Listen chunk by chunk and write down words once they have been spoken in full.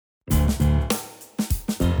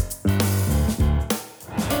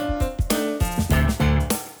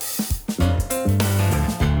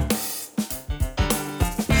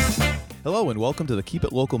Hello and welcome to the Keep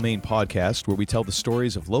It Local Maine podcast, where we tell the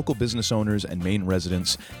stories of local business owners and Maine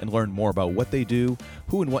residents and learn more about what they do,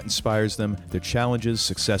 who and what inspires them, their challenges,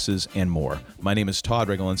 successes, and more. My name is Todd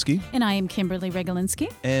Regalinski. And I am Kimberly Regalinski.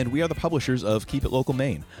 And we are the publishers of Keep It Local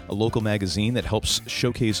Maine, a local magazine that helps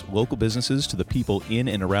showcase local businesses to the people in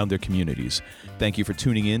and around their communities. Thank you for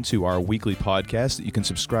tuning in to our weekly podcast that you can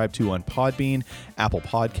subscribe to on Podbean, Apple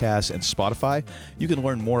Podcasts, and Spotify. You can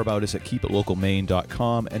learn more about us at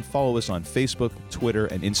keepitlocalmaine.com and follow us on Facebook, Twitter,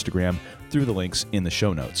 and Instagram through the links in the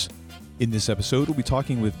show notes. In this episode, we'll be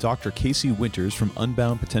talking with Dr. Casey Winters from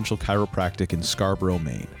Unbound Potential Chiropractic in Scarborough,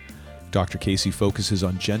 Maine. Dr. Casey focuses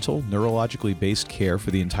on gentle, neurologically based care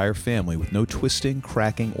for the entire family with no twisting,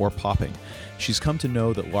 cracking, or popping. She's come to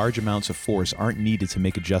know that large amounts of force aren't needed to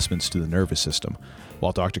make adjustments to the nervous system.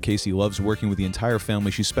 While Dr. Casey loves working with the entire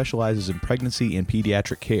family, she specializes in pregnancy and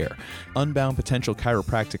pediatric care. Unbound Potential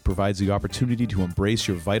Chiropractic provides the opportunity to embrace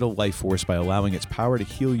your vital life force by allowing its power to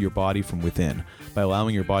heal your body from within. By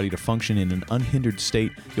allowing your body to function in an unhindered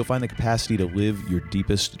state, you'll find the capacity to live your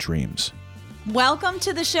deepest dreams. Welcome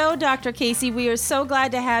to the show, Dr. Casey. We are so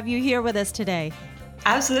glad to have you here with us today.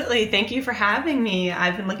 Absolutely. Thank you for having me.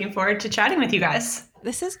 I've been looking forward to chatting with you guys.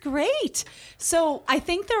 This is great. So I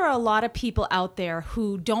think there are a lot of people out there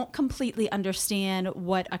who don't completely understand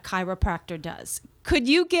what a chiropractor does. Could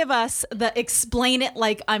you give us the explain it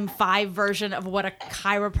like I'm five version of what a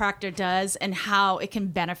chiropractor does and how it can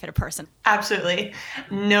benefit a person? Absolutely.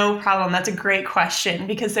 No problem. That's a great question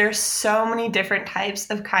because there's so many different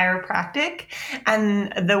types of chiropractic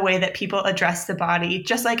and the way that people address the body,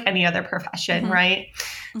 just like any other profession, right?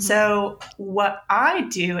 Mm-hmm. So what I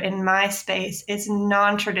do in my space is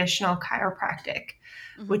non-traditional chiropractic,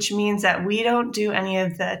 which means that we don't do any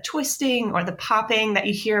of the twisting or the popping that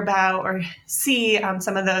you hear about or see on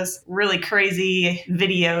some of those really crazy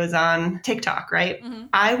videos on TikTok, right? Mm-hmm.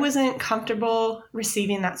 I wasn't comfortable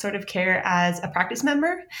receiving that sort of care as a practice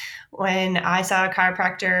member when I saw a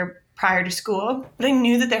chiropractor prior to school, but I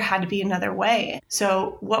knew that there had to be another way.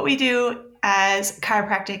 So what we do as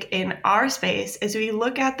chiropractic in our space is we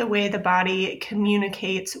look at the way the body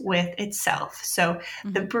communicates with itself. So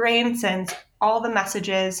the brain sends all the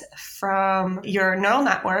messages from your neural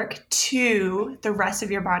network to the rest of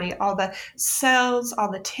your body, all the cells,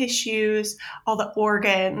 all the tissues, all the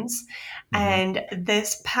organs. And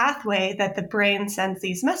this pathway that the brain sends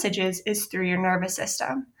these messages is through your nervous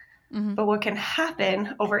system. But what can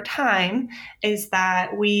happen over time is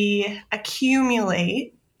that we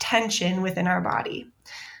accumulate tension within our body.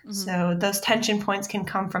 So those tension points can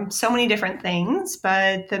come from so many different things,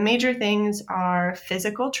 but the major things are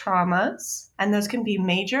physical traumas, and those can be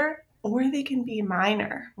major or they can be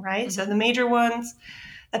minor, right? So the major ones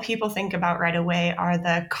that people think about right away are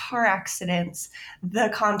the car accidents, the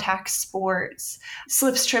contact sports,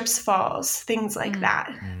 slips, trips, falls, things like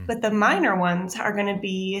that. But the minor ones are going to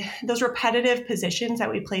be those repetitive positions that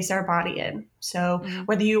we place our body in. So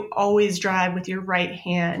whether you always drive with your right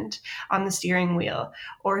hand on the steering wheel,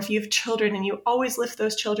 or if you have children and you always lift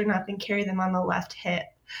those children up and carry them on the left hip,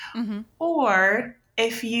 or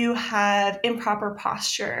if you have improper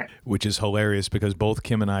posture. Which is hilarious because both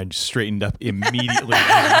Kim and I straightened up immediately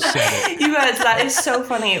when you said it. You guys, that is so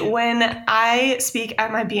funny. When I speak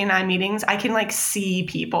at my BNI meetings, I can see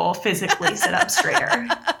people physically sit up straighter.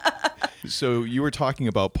 So you were talking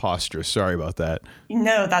about posture. Sorry about that.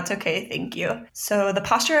 No, that's okay. Thank you. So the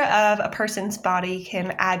posture of a person's body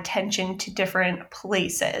can add tension to different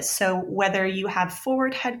places. So whether you have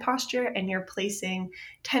forward head posture and you're placing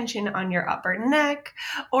tension on your upper neck,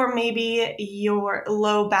 or maybe your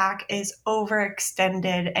low back is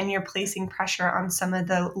overextended and you're placing pressure on some of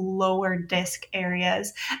the lower disc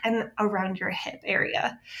areas and around your hip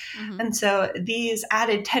area. And so these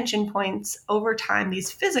added tension points over time,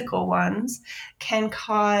 these physical ones, can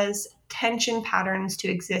cause tension patterns to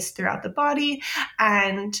exist throughout the body.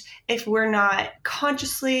 And if we're not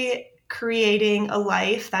consciously creating a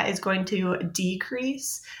life that is going to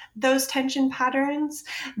decrease those tension patterns,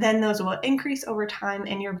 then those will increase over time,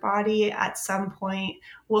 and your body at some point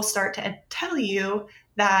will start to tell you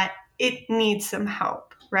that it needs some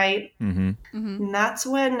help, right? And that's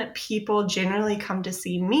when people generally come to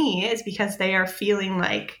see me, is because they are feeling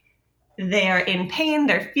like they are in pain.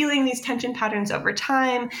 They're feeling these tension patterns over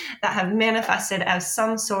time that have manifested as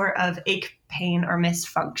some sort of ache, pain, or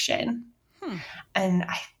misfunction. And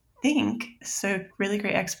I think it's a really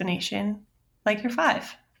great explanation, like you're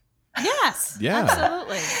five. Yes. Yeah.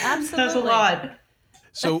 Absolutely. That was a lot.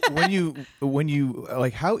 So when you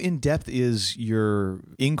like, how in depth is your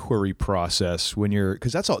inquiry process when you're,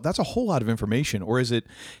 because that's a whole lot of information, or is it,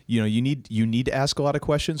 you need to ask a lot of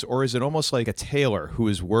questions, or is it almost like a tailor who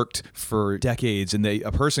has worked for decades and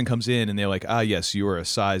a person comes in and they're like, yes, you are a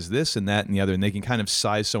size this and that and the other, and they can kind of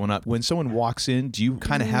size someone up. When someone walks in, do you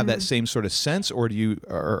kind of have that same sort of sense, or do you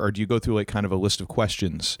go through like kind of a list of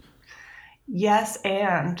questions? Yes,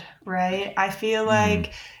 and right. I feel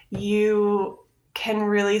like you can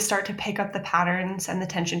really start to pick up the patterns and the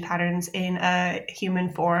tension patterns in a human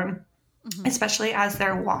form, especially as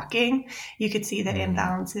they're walking. You could see the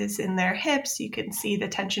imbalances in their hips. You can see the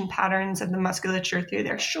tension patterns of the musculature through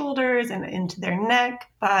their shoulders and into their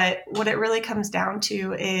neck. But what it really comes down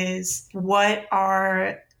to is, what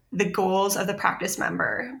are the goals of the practice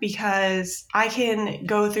member? Because I can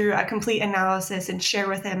go through a complete analysis and share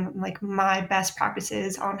with them like my best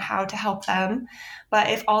practices on how to help them. But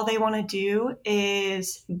if all they want to do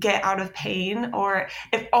is get out of pain, or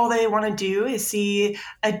if all they want to do is see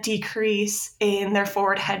a decrease in their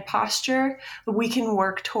forward head posture, we can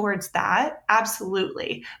work towards that.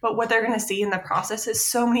 Absolutely. But what they're going to see in the process is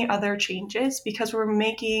so many other changes, because we're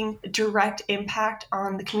making direct impact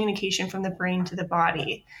on the communication from the brain to the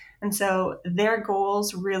body. And so their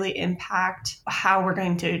goals really impact how we're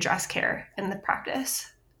going to address care in the practice.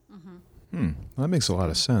 Well, that makes a lot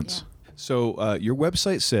of sense. Yeah. So your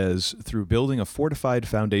website says, through building a fortified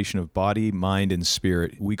foundation of body, mind, and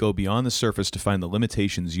spirit, we go beyond the surface to find the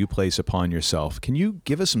limitations you place upon yourself. Can you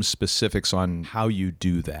give us some specifics on how you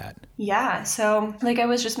do that? Yeah. So like I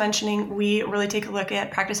was just mentioning, we really take a look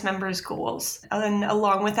at practice members' goals. And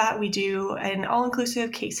along with that, we do an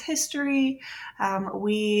all-inclusive case history.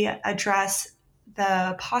 We address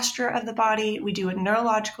the posture of the body. We do a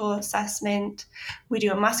neurological assessment. We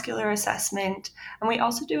do a muscular assessment. And we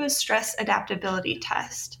also do a stress adaptability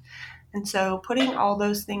test. And so putting all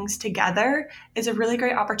those things together is a really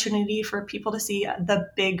great opportunity for people to see the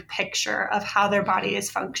big picture of how their body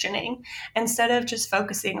is functioning, instead of just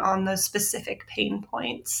focusing on those specific pain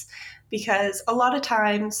points. Because a lot of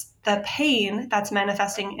times the pain that's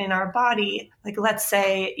manifesting in our body, like let's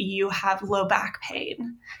say you have low back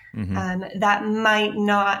pain, that might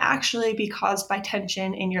not actually be caused by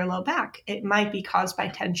tension in your low back. It might be caused by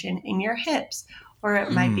tension in your hips, or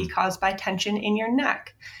it might be caused by tension in your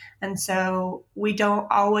neck. And so we don't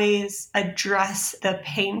always address the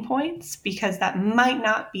pain points, because that might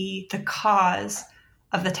not be the cause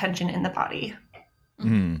of the tension in the body.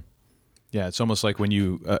 Yeah, it's almost like when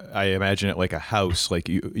you, I imagine it like a house, like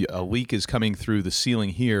a leak is coming through the ceiling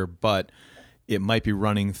here, but it might be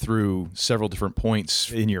running through several different points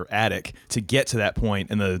in your attic to get to that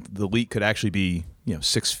point, and the leak could actually be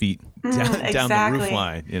 6 feet down the roof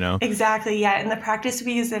line. Exactly. Yeah. In the practice,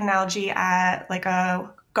 we use the analogy at like a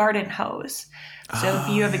garden hose. So if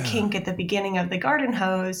you have a kink at the beginning of the garden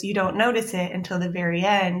hose, you don't notice it until the very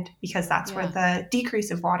end, because that's where the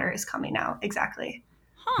decrease of water is coming out. Exactly.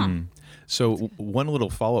 So one little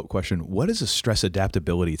follow-up question, what is a stress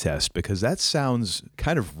adaptability test? Because that sounds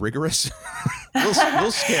kind of rigorous, a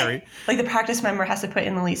little scary. Like the practice member has to put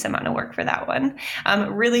in the least amount of work for that one.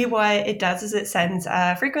 Really what it does is it sends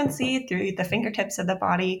a frequency through the fingertips of the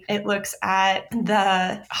body. It looks at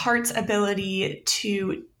the heart's ability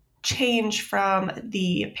to change from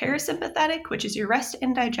the parasympathetic, which is your rest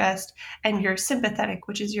and digest, and your sympathetic,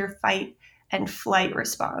 which is your fight and flight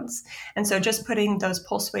response. And so just putting those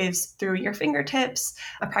pulse waves through your fingertips,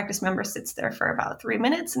 a practice member sits there for about 3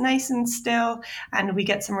 minutes, nice and still, and we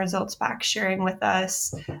get some results back sharing with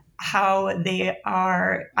us how they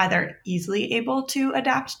are either easily able to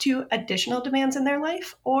adapt to additional demands in their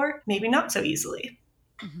life, or maybe not so easily.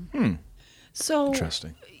 So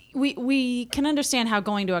interesting. We can understand how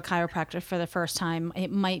going to a chiropractor for the first time,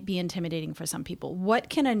 it might be intimidating for some people. What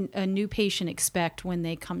can a new patient expect when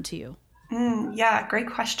they come to you? Yeah, great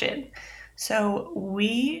question. So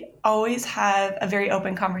we always have a very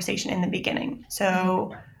open conversation in the beginning.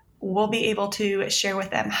 So we'll be able to share with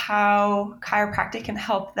them how chiropractic can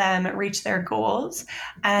help them reach their goals.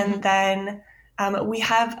 And then we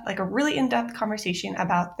have like a really in-depth conversation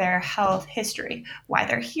about their health history, why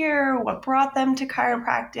they're here, what brought them to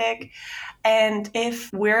chiropractic. And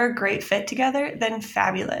if we're a great fit together, then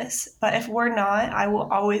fabulous. But if we're not, I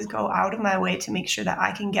will always go out of my way to make sure that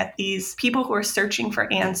I can get these people who are searching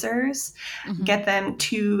for answers, get them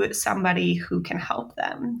to somebody who can help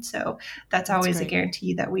them. So that's always a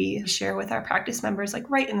guarantee that we share with our practice members, like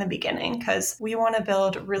right in the beginning, because we want to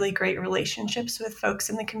build really great relationships with folks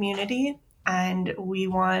in the community. And we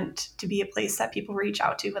want to be a place that people reach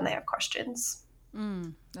out to when they have questions.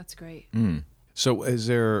 That's great. So is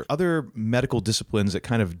there other medical disciplines that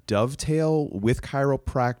kind of dovetail with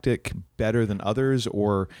chiropractic better than others,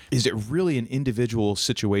 or is it really an individual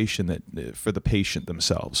situation that for the patient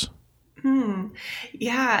themselves?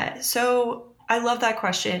 Yeah. So I love that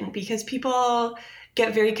question because people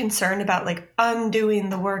get very concerned about like undoing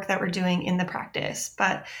the work that we're doing in the practice,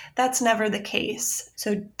 but that's never the case.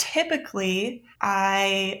 So typically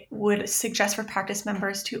I would suggest for practice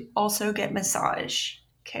members to also get massage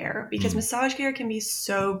care because massage care can be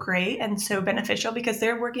so great and so beneficial because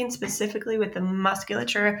they're working specifically with the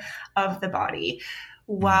musculature of the body,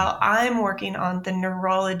 while I'm working on the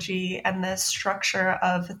neurology and the structure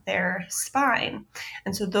of their spine.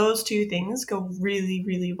 And so those two things go really,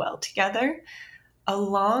 really well together,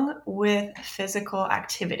 along with physical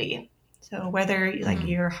activity. So whether like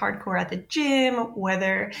you're hardcore at the gym,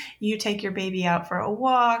 whether you take your baby out for a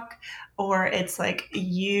walk, or it's like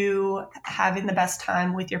you having the best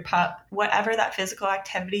time with your pup, whatever that physical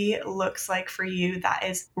activity looks like for you, that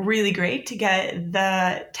is really great to get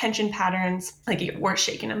the tension patterns. Like we're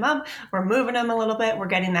shaking them up, we're moving them a little bit, we're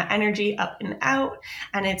getting that energy up and out,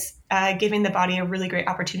 and it's giving the body a really great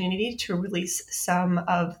opportunity to release some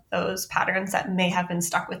of those patterns that may have been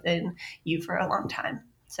stuck within you for a long time.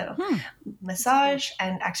 So massage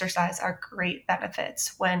and exercise are great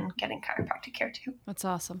benefits when getting chiropractic care too. That's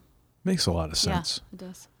awesome. Makes a lot of sense. Yeah, it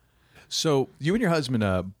does. So you and your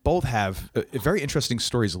husband both have very interesting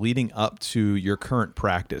stories leading up to your current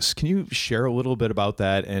practice. Can you share a little bit about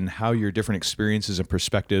that and how your different experiences and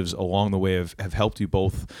perspectives along the way have helped you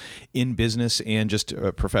both in business and just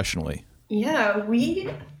professionally? Yeah, we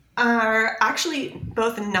are actually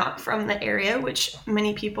both not from the area, which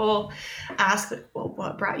many people ask, well,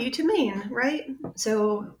 what brought you to Maine, right?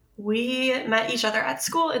 So we met each other at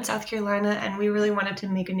school in South Carolina, and we really wanted to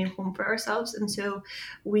make a new home for ourselves. And so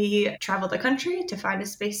we traveled the country to find a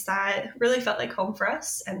space that really felt like home for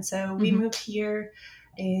us. And so we moved here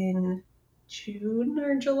in June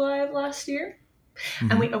or July of last year,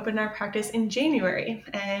 and we opened our practice in January.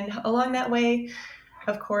 And along that way,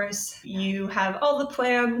 of course, you have all the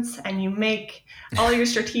plans and you make all your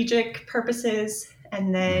strategic purposes,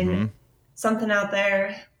 and then something up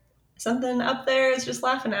there is just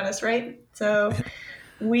laughing at us, right? So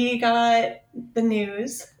we got the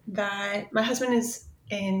news that my husband is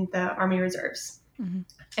in the Army Reserves.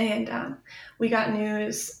 And we got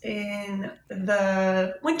news in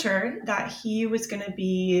the winter that he was going to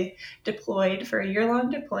be deployed for a year-long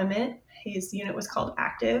deployment. His unit was called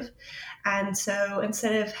Active. And so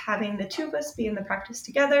instead of having the two of us be in the practice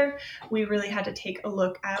together, we really had to take a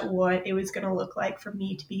look at what it was going to look like for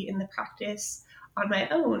me to be in the practice on my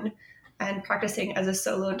own and practicing as a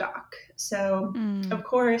solo doc. So, of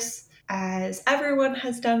course, as everyone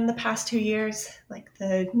has done the past 2 years, like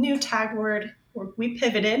the new tag word, we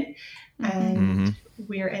pivoted and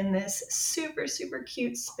we're in this super, super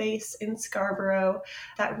cute space in Scarborough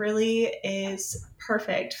that really is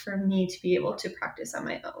perfect for me to be able to practice on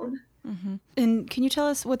my own. And can you tell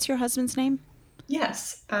us what's your husband's name?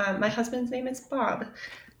 Yes. My husband's name is Bob,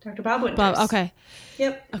 Dr. Bob Winters. Bob, okay.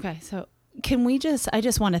 Yep. Okay, so I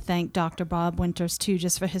just want to thank Dr. Bob Winters too,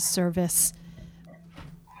 just for his service.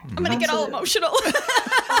 I'm going to get all emotional.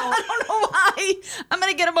 I don't know why. I'm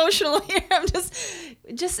going to get emotional here. I'm just,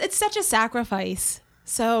 it's such a sacrifice.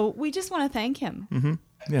 So we just want to thank him.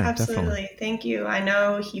 Yeah, absolutely. Definitely. Thank you. I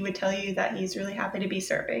know he would tell you that he's really happy to be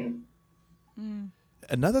serving.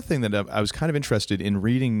 Another thing that I was kind of interested in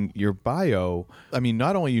reading your bio, I mean,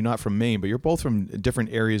 not only are you not from Maine, but you're both from different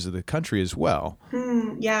areas of the country as well.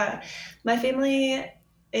 Yeah. My family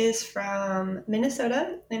is from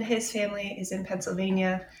Minnesota and his family is in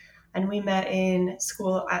Pennsylvania. And we met in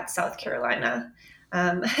school at South Carolina.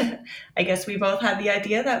 I guess we both had the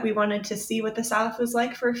idea that we wanted to see what the South was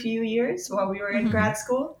like for a few years while we were in grad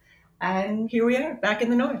school. And here we are back in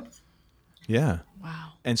the North. Yeah. Wow.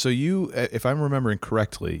 And so you, if I'm remembering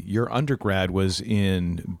correctly, your undergrad was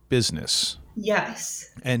in business.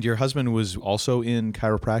 Yes. And your husband was also in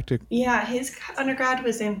chiropractic? Yeah, his undergrad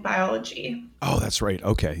was in biology. Oh, that's right.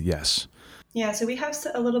 Okay, yes. Yeah, so we have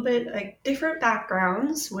a little bit like different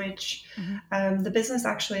backgrounds, which the business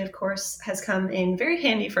actually, of course, has come in very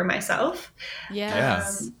handy for myself.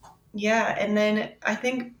 Yes. Yeah, and then I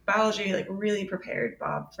think biology like really prepared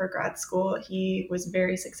Bob for grad school. He was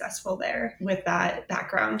very successful there with that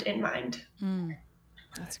background in mind.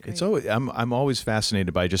 That's great. It's always, I'm always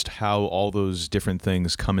fascinated by just how all those different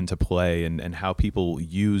things come into play and how people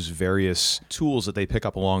use various tools that they pick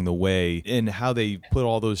up along the way and how they put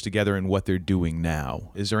all those together in what they're doing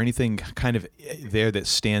now. Is there anything kind of there that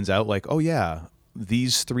stands out like, oh yeah,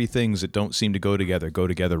 these three things that don't seem to go together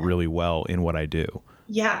really well in what I do?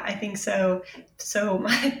 Yeah, I think so. So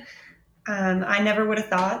I never would have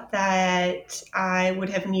thought that I would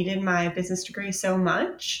have needed my business degree so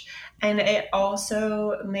much. And it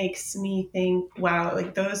also makes me think, wow,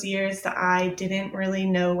 like those years that I didn't really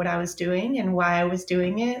know what I was doing and why I was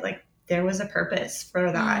doing it, like there was a purpose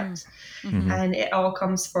for that. Mm-hmm. And it all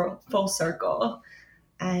comes full circle.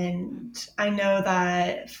 And I know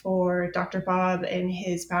that for Dr. Bob and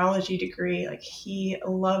his biology degree, like he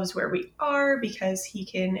loves where we are because he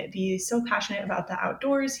can be so passionate about the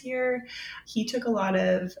outdoors here. He took a lot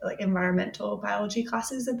of like environmental biology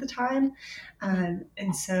classes at the time.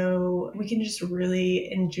 And so we can just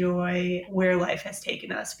really enjoy where life has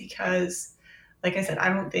taken us because, like I said, I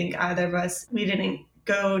don't think either of us, we didn't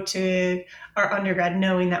go to our undergrad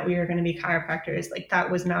knowing that we were going to be chiropractors. Like that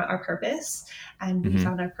was not our purpose. And we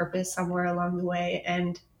found our purpose somewhere along the way,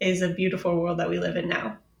 and it is a beautiful world that we live in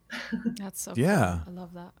now. That's so Yeah. cool. I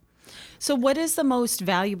love that. So what is the most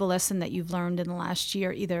valuable lesson that you've learned in the last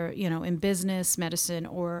year, either, in business, medicine,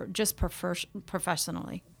 or just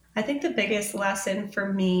professionally? I think the biggest lesson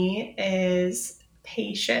for me is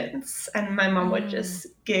patience. And my mom would just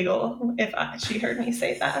giggle if she heard me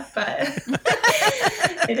say that.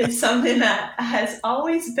 But it is something that has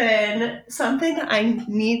always been something I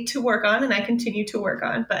need to work on and I continue to work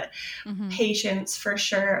on. But patience for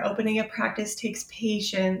sure. Opening a practice takes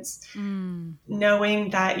patience.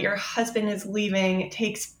 Knowing that your husband is leaving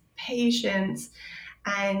takes patience.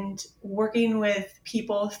 And working with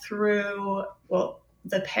people through,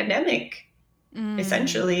 the pandemic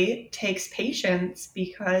essentially takes patience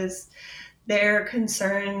because their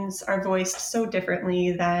concerns are voiced so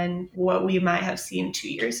differently than what we might have seen 2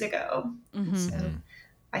 years ago. So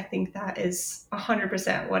I think that is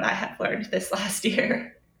 100% what I have learned this last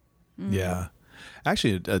year. Yeah.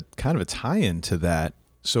 Actually, a kind of a tie-in to that.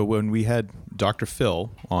 So when we had Dr.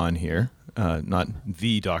 Phil on here, not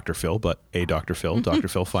the Dr. Phil, but a Dr. Phil, Dr.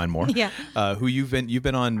 Phil Finemore, who you've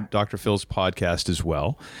been on Dr. Phil's podcast as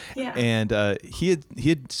well. Yeah. And he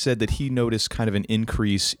had said that he noticed kind of an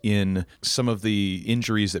increase in some of the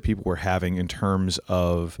injuries that people were having in terms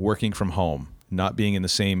of working from home, not being in the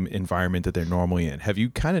same environment that they're normally in. Have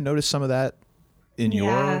you kind of noticed some of that in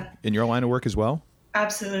your line of work as well?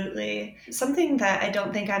 Absolutely. Something that I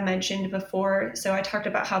don't think I mentioned before. So I talked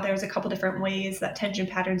about how there's a couple different ways that tension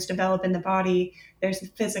patterns develop in the body. There's the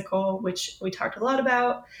physical, which we talked a lot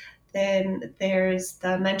about. Then there's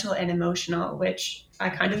the mental and emotional, which I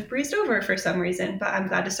kind of breezed over for some reason, but I'm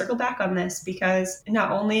glad to circle back on this because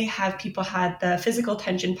not only have people had the physical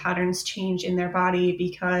tension patterns change in their body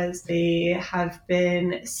because they have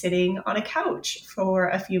been sitting on a couch for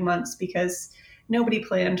a few months because nobody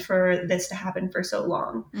planned for this to happen for so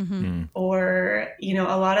long. Or,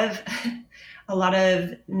 a lot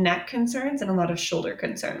of neck concerns and a lot of shoulder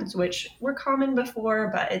concerns, which were common before,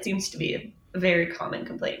 but it seems to be a very common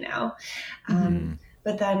complaint now.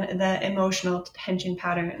 But then the emotional tension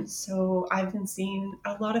patterns. So I've been seeing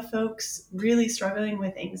a lot of folks really struggling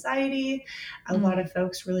with anxiety, a lot of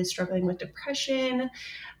folks really struggling with depression.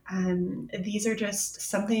 These are just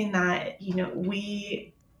something that,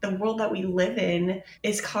 the world that we live in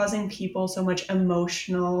is causing people so much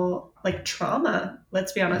emotional, like trauma.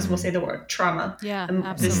 Let's be honest, we'll say the word trauma.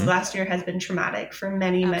 Yeah, this last year has been traumatic for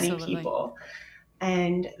many, many people.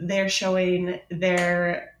 And they're showing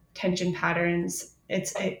their tension patterns.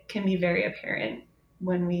 It can be very apparent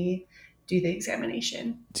when we do the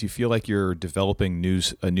examination. Do you feel like you're developing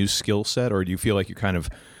a new skill set, or do you feel like you're kind of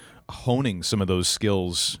honing some of those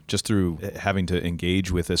skills just through having to engage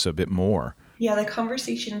with this a bit more? Yeah, the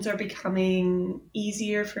conversations are becoming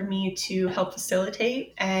easier for me to help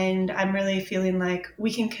facilitate. And I'm really feeling like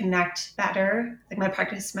we can connect better. Like my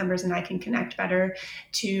practice members and I can connect better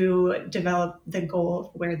to develop the goal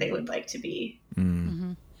of where they would like to be.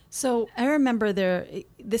 So I remember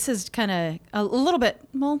this is kind of a little bit,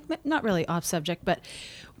 well, not really off subject, but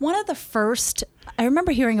I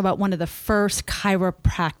remember hearing about one of the first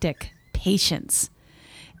chiropractic patients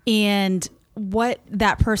and what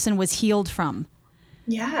that person was healed from.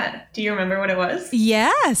 Yeah. Do you remember what it was?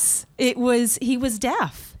 Yes. He was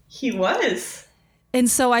deaf. He was. And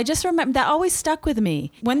so I just remember that always stuck with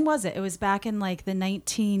me. When was it? It was back in like the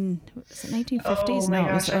 1950s? Oh my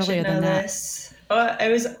gosh, it was earlier than that.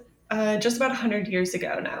 It was just about 100 years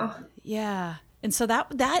ago now. Yeah. And so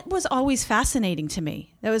that was always fascinating to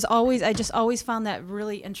me. I just always found that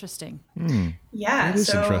really interesting. Yeah. That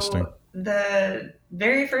is interesting. The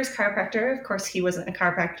very first chiropractor, of course, he wasn't a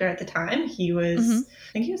chiropractor at the time. He was,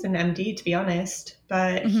 I think he was an MD, to be honest,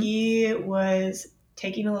 but he was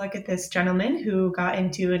taking a look at this gentleman who got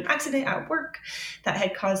into an accident at work that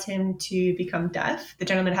had caused him to become deaf. The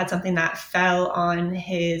gentleman had something that fell on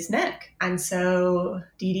his neck. And so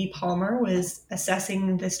Dee Dee Palmer was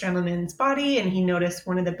assessing this gentleman's body, and he noticed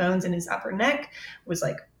one of the bones in his upper neck was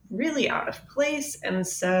like really out of place. And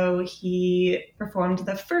so he performed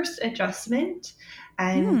the first adjustment.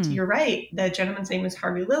 And you're right, the gentleman's name was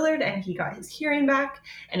Harvey Lillard, and he got his hearing back,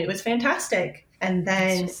 and it was fantastic. And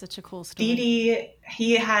then such a cool story. Dee Dee,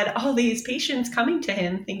 he had all these patients coming to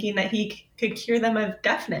him thinking that he could cure them of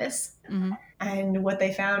deafness. Mm-hmm. And what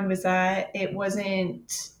they found was that it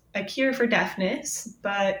wasn't a cure for deafness,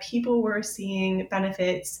 but people were seeing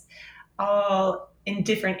benefits all in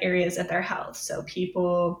different areas of their health. So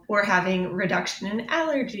people were having reduction in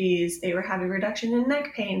allergies. They were having reduction in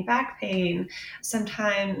neck pain, back pain.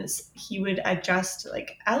 Sometimes he would adjust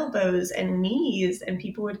like elbows and knees, and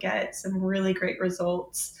people would get some really great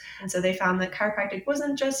results. And so they found that chiropractic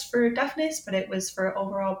wasn't just for deafness, but it was for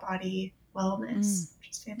overall body wellness,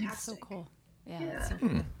 which is fantastic. That's so cool. Yeah. That's so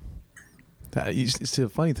cool. The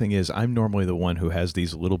funny thing is, I'm normally the one who has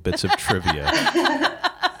these little bits of trivia.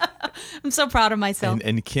 I'm so proud of myself.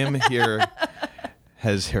 And Kim here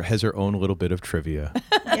has her own little bit of trivia.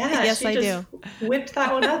 Yeah, yes, I do. Whipped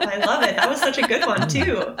that one up. I love it. That was such a good one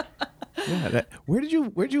too. Yeah, where'd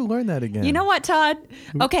you learn that again? You know what, Todd?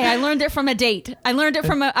 Okay, I learned it from a date. I went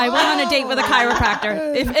on a date with a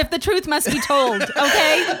chiropractor. If the truth must be told,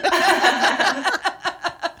 okay?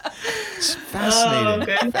 It's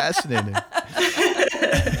fascinating. Oh, fascinating.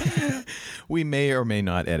 We may or may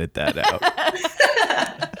not edit that out.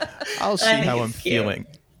 I'll see how I'm feeling.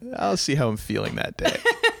 I'll see how I'm feeling that day.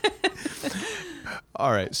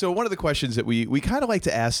 All right. So one of the questions that we kind of like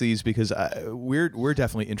to ask these, because we're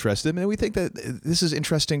definitely interested, and we think that this is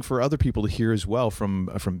interesting for other people to hear as well, from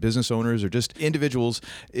business owners or just individuals,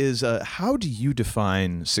 is how do you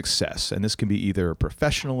define success? And this can be either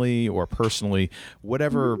professionally or personally,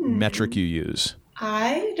 whatever metric you use.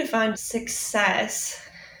 I define success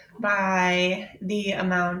by the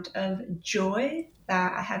amount of joy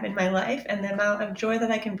that I have in my life and the amount of joy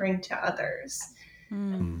that I can bring to others.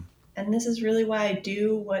 And this is really why I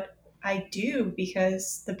do what I do,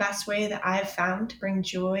 because the best way that I've found to bring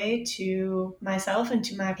joy to myself and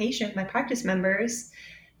to my patient, my practice members,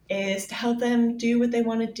 is to help them do what they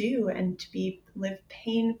want to do and to live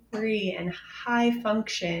pain-free and high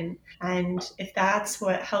function. And if that's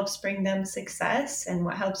what helps bring them success and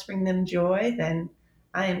what helps bring them joy, then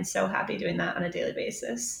I am so happy doing that on a daily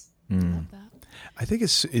basis. I love that. I think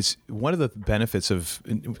it's one of the benefits of,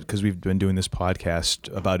 because we've been doing this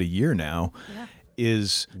podcast about a year now,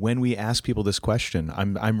 is when we ask people this question,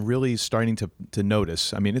 I'm really starting to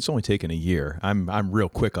notice. I mean, it's only taken a year. I'm real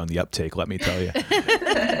quick on the uptake, let me tell you.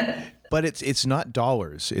 But it's not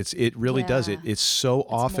dollars. It really does. It's so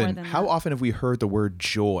often. How often have we heard the word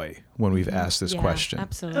joy when we've asked this question?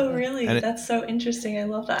 Absolutely. Oh, really? That's so interesting. I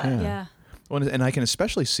love that. Yeah. Well, and I can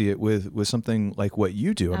especially see it with something like what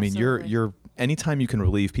you do. Absolutely. I mean, you're anytime you can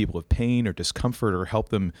relieve people of pain or discomfort or help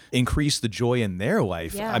them increase the joy in their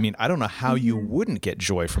life. Yeah. I mean, I don't know how you wouldn't get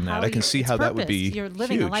joy from that. I can see how that would be You're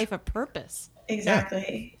living huge. a life of purpose.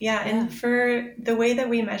 Exactly. Yeah. And for the way that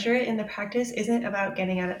we measure it in the practice isn't about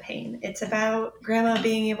getting out of pain. It's about grandma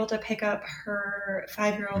being able to pick up her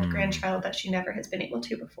 5-year-old grandchild that she never has been able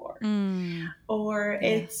to before. Or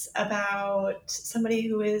it's about somebody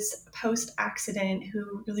who is post-accident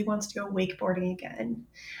who really wants to go wakeboarding again.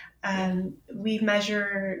 We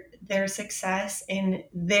measure their success in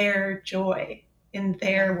their joy, in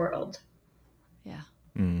their world. Yeah.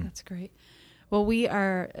 That's great. Well, we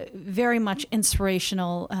are very much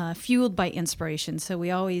inspirational, fueled by inspiration. So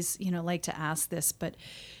we always, like to ask this, but,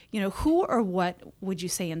 who or what would you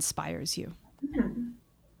say inspires you?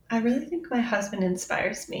 I really think my husband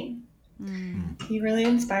inspires me. He really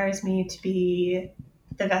inspires me to be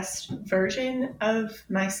the best version of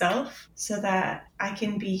myself so that I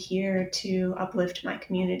can be here to uplift my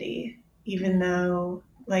community, even though,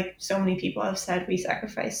 like so many people have said, we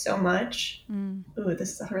sacrifice so much. Ooh,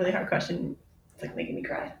 this is a really hard question. It's like making me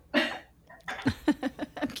cry. I'm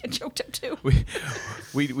getting choked up too.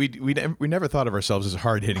 We never thought of ourselves as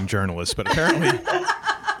hard-hitting journalists, but apparently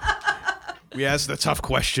we ask the tough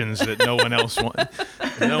questions that no one else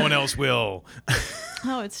will.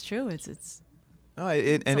 Oh, it's true. It's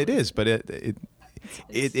it is, but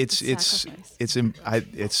it's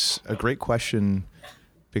a great question,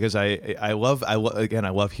 because I love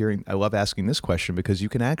asking this question, because you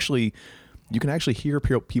can actually hear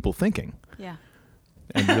people thinking. Yeah.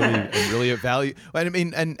 And really value. I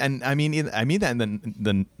mean that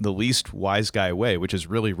in the least wise guy way, which is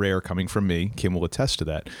really rare coming from me. Kim will attest to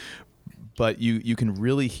that. but you can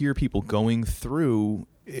really hear people going through.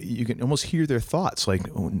 You can almost hear their thoughts, like,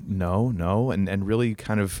 oh, no, and really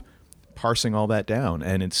kind of parsing all that down.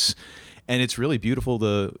 And it's really beautiful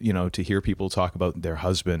to hear people talk about their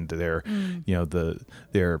husband, their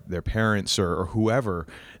their parents or whoever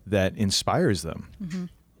that inspires them. Mm-hmm.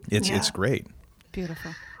 It's great.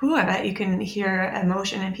 Beautiful. Ooh, I bet you can hear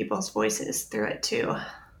emotion in people's voices through it too.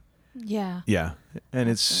 Yeah. Yeah. And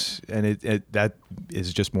that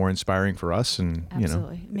is just more inspiring for us, and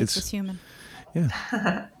absolutely. It makes us human.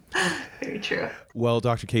 Yeah. Very true. Well,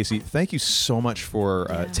 Dr. Casey, thank you so much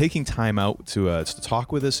for taking time out to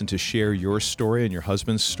talk with us and to share your story and your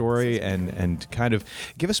husband's story, and kind of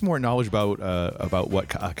give us more knowledge about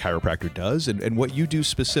what a chiropractor does and what you do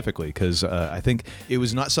specifically, because I think it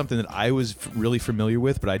was not something that I was really familiar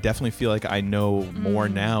with, but I definitely feel like I know more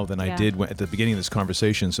now than I did at the beginning of this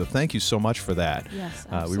conversation. So thank you so much for that. Yes,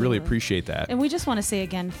 we really appreciate that. And we just want to say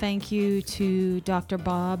again, thank you to Dr.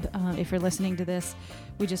 Bob. If you're listening to this,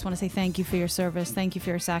 we just want to say thank you for your service. Thank you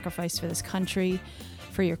for your sacrifice for this country,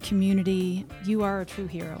 for your community. You are a true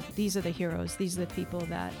hero. These are the heroes. These are the people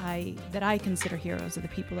that I consider heroes, are the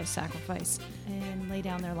people that sacrifice and lay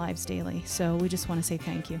down their lives daily. So we just want to say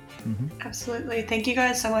thank you. Mm-hmm. Absolutely. Thank you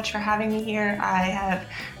guys so much for having me here. I have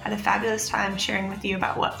had a fabulous time sharing with you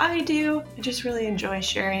about what I do. I just really enjoy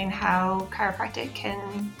sharing how chiropractic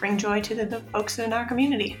can bring joy to the folks in our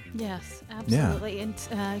community. Yes, absolutely. Yeah.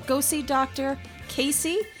 And go see Dr.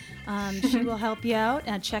 Casey. She will help you out,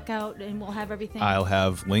 and check out, and we'll have everything. I'll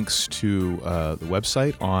have links to the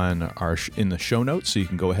website on in the show notes, so you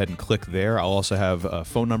can go ahead and click there. I'll also have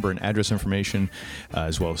phone number and address information,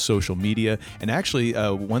 as well as social media. And actually,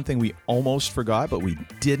 one thing we almost forgot, but we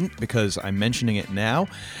didn't because I'm mentioning it now,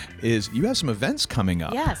 is you have some events coming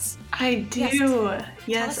up. Yes, I do. Yes,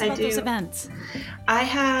 Tell us about I do. Those events. I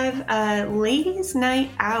have a Ladies'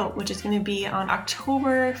 Night Out, which is going to be on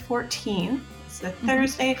October 14th. The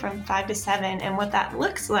Thursday from 5 to 7, and what that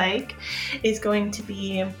looks like is going to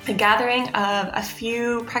be a gathering of a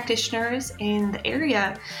few practitioners in the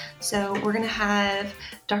area. So we're going to have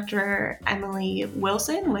Dr. Emily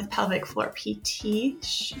Wilson with Pelvic Floor PT.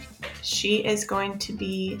 She is going to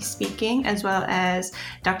be speaking, as well as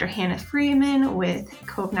Dr. Hannah Freeman with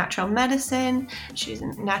Cove Natural Medicine. She's a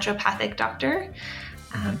naturopathic doctor.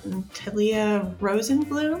 Talia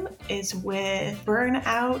Rosenblum is with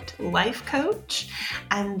Burnout Life Coach.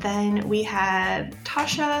 And then we have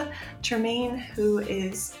Tasha Tremaine,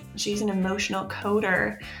 she's an emotional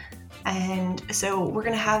coder. And so we're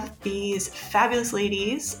going to have these fabulous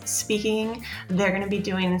ladies speaking. They're going to be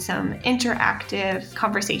doing some interactive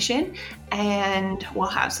conversation, and we'll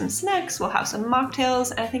have some snacks, we'll have some mocktails,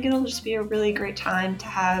 and I think it'll just be a really great time to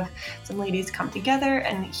have some ladies come together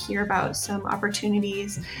and hear about some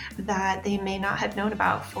opportunities that they may not have known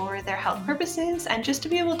about for their health purposes, and just to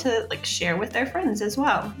be able to share with their friends as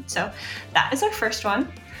well. So that is our first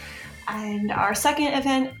one. And our second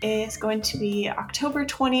event is going to be October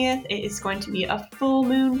 20th. It is going to be a full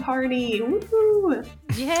moon party. Woohoo!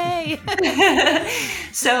 Yay!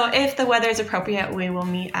 So if the weather is appropriate, we will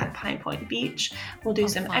meet at Pine Point Beach. We'll do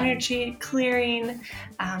some energy clearing.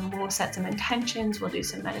 We'll set some intentions. We'll do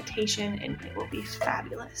some meditation, and it will be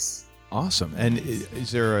fabulous. Awesome. And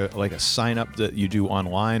is there a sign up that you do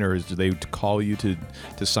online, or do they call you to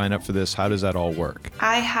sign up for this? How does that all work?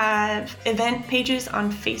 I have event pages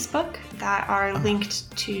on Facebook that are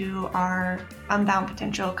linked to our Unbound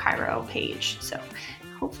Potential Chiro page. So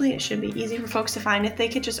hopefully it should be easy for folks to find. If they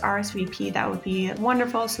could just RSVP, that would be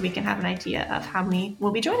wonderful, so we can have an idea of how many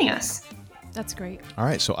will be joining us. That's great. All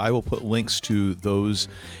right, so I will put links to those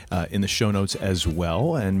in the show notes as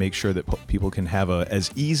well, and make sure that people can have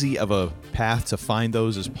as easy of a path to find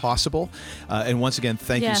those as possible. And once again,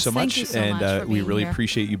 thank you so much. And we really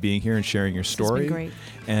appreciate you being here and sharing your story. It's been great.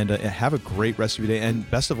 And have a great rest of your day,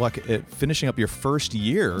 and best of luck at finishing up your first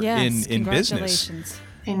year in business.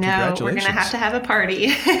 I know, we're going to have a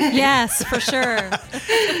party. Yes, for sure.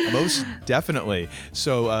 Most definitely.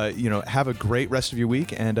 So, have a great rest of your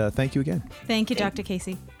week, and thank you again. Thank you, Dr.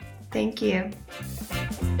 Casey. Thank you.